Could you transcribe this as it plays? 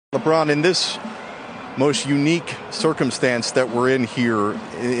LeBron, in this most unique circumstance that we're in here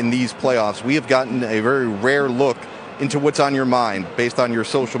in these playoffs, we have gotten a very rare look into what's on your mind based on your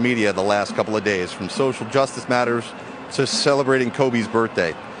social media the last couple of days, from social justice matters to celebrating Kobe's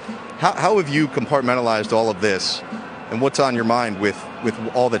birthday. How have you compartmentalized all of this, and what's on your mind with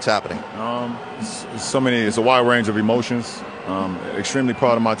all that's happening? It's a wide range of emotions. Extremely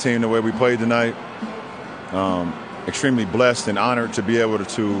proud of my team, the way we played tonight. Extremely blessed and honored to be able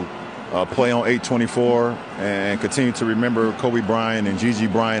to play on 8/24 and continue to remember Kobe Bryant and Gigi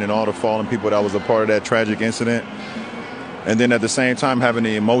Bryant and all the fallen people that was a part of that tragic incident. And then at the same time having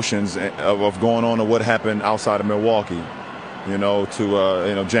the emotions of going on to what happened outside of Milwaukee,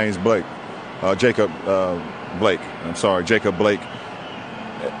 to James Blake, Jacob Blake. I'm sorry, Jacob Blake.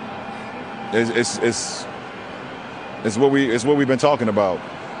 It's what we've been talking about,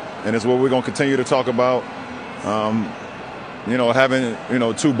 and it's what we're going to continue to talk about. Having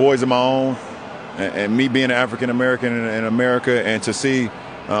two boys of my own, and me being an African American in America, and to see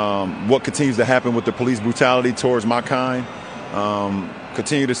what continues to happen with the police brutality towards my kind,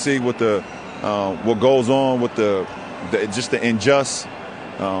 continue to see what goes on with the unjust.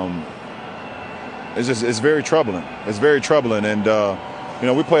 It's very troubling. It's very troubling, and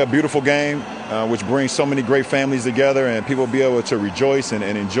we play a beautiful game, which brings so many great families together, and people be able to rejoice and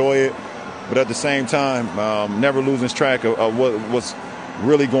enjoy it. But at the same time, never losing track of what's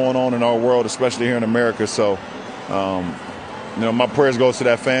really going on in our world, especially here in America. So, my prayers goes to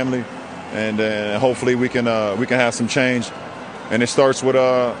that family, and hopefully we can have some change. And it starts with,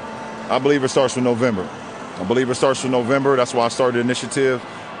 I believe it starts with November. I believe it starts with November. That's why I started an initiative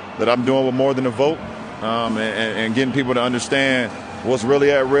that I'm doing with More Than a Vote, and getting people to understand what's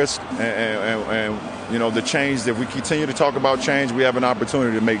really at risk, and the change. If we continue to talk about change, we have an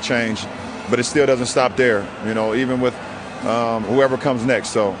opportunity to make change. But it still doesn't stop there, even with whoever comes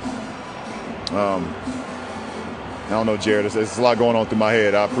next. So, I don't know, Jared. There's a lot going on through my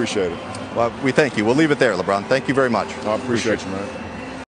head. I appreciate it. Well, we thank you. We'll leave it there, LeBron. Thank you very much. I appreciate you, man.